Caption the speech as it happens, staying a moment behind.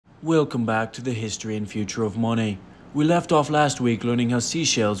Welcome back to the history and future of money. We left off last week learning how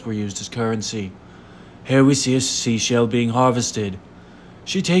seashells were used as currency. Here we see a seashell being harvested.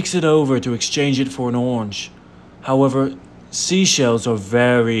 She takes it over to exchange it for an orange. However, seashells are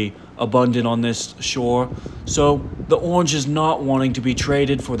very abundant on this shore, so the orange is not wanting to be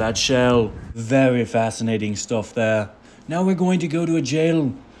traded for that shell. Very fascinating stuff there. Now we're going to go to a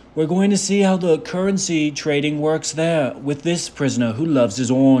jail. We're going to see how the currency trading works there with this prisoner who loves his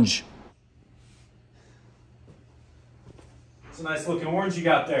orange. It's a nice looking orange you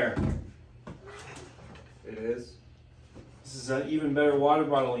got there. It is. This is an even better water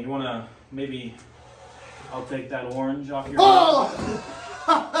bottle. You want to maybe... I'll take that orange off your... Oh!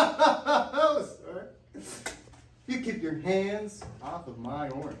 Sorry. You keep your hands off of my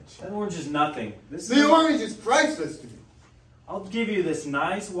orange. That orange is nothing. The orange is priceless to me. I'll give you this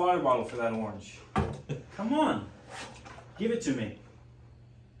nice water bottle for that orange. Come on. Give it to me.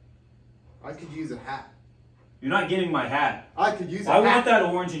 I could use a hat. You're not getting my hat. I could use a I hat. want that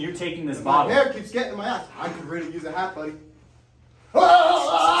orange and you're taking this My bottle. hair keeps getting in my ass. I could really use a hat, buddy.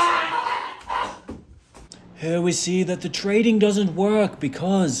 Here we see that the trading doesn't work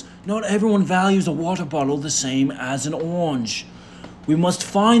because not everyone values a water bottle the same as an orange. We must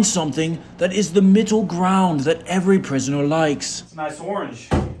find something that is the middle ground that every prisoner likes. It's a nice orange.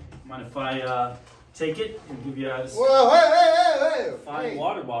 Mind if I take it and give you this fine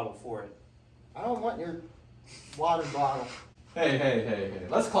water bottle for it? I don't want your water bottle. Hey.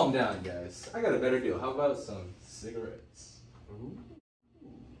 Let's calm down, guys. I got a better deal. How about some cigarettes? Ooh.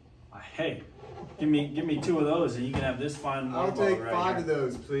 Hey, give me 2 of those and you can have this fine water bottle. I'll take right 5 here. of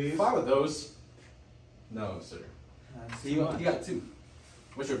those, please. 5 of those? No, sir. That's You got 2.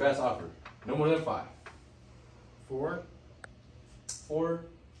 What's your best offer? No more than 5. 4? 4?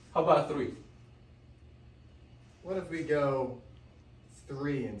 How about 3? What if we go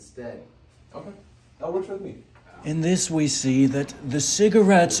 3 instead? Okay, that works with me. In this we see that the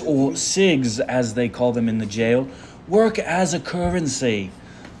cigarettes, or cigs as they call them in the jail, work as a currency.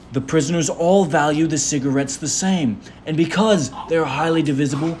 The prisoners all value the cigarettes the same, and because they're highly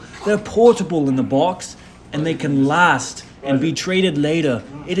divisible, they're portable in the box, and they can last and be traded later.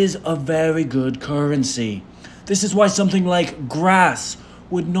 It is a very good currency. This is why something like grass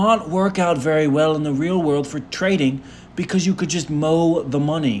would not work out very well in the real world for trading, because you could just mow the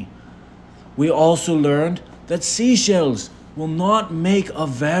money. We also learned that seashells will not make a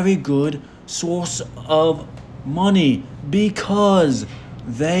very good source of money because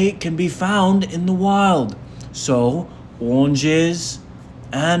they can be found in the wild. So oranges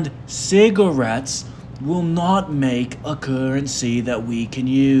and cigarettes will not make a currency that we can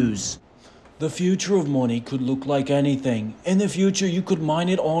use. The future of money could look like anything. In the future, you could mine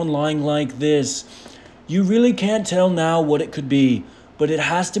it online like this. You really can't tell now what it could be, but it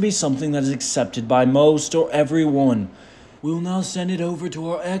has to be something that is accepted by most or everyone. We'll now send it over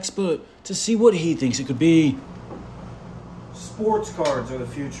to our expert to see what he thinks it could be. Sports cards are the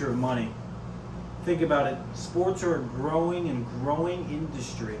future of money. Think about it. Sports are a growing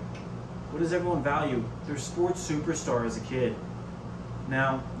industry. What does everyone value? Their sports superstar as a kid.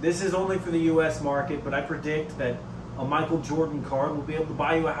 Now, this is only for the US market, but I predict that a Michael Jordan card will be able to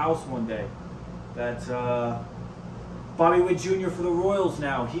buy you a house one day. That Bobby Witt Jr. for the Royals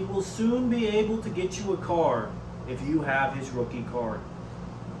now, he will soon be able to get you a car if you have his rookie card.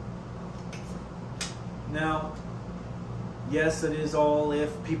 Now, yes, it is all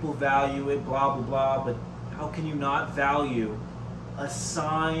if people value it, blah, blah, blah, but how can you not value a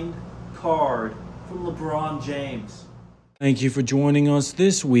signed card from LeBron James? Thank you for joining us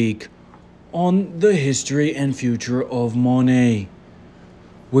this week on the history and future of money.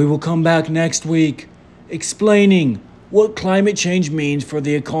 We will come back next week explaining what climate change means for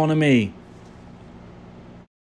the economy.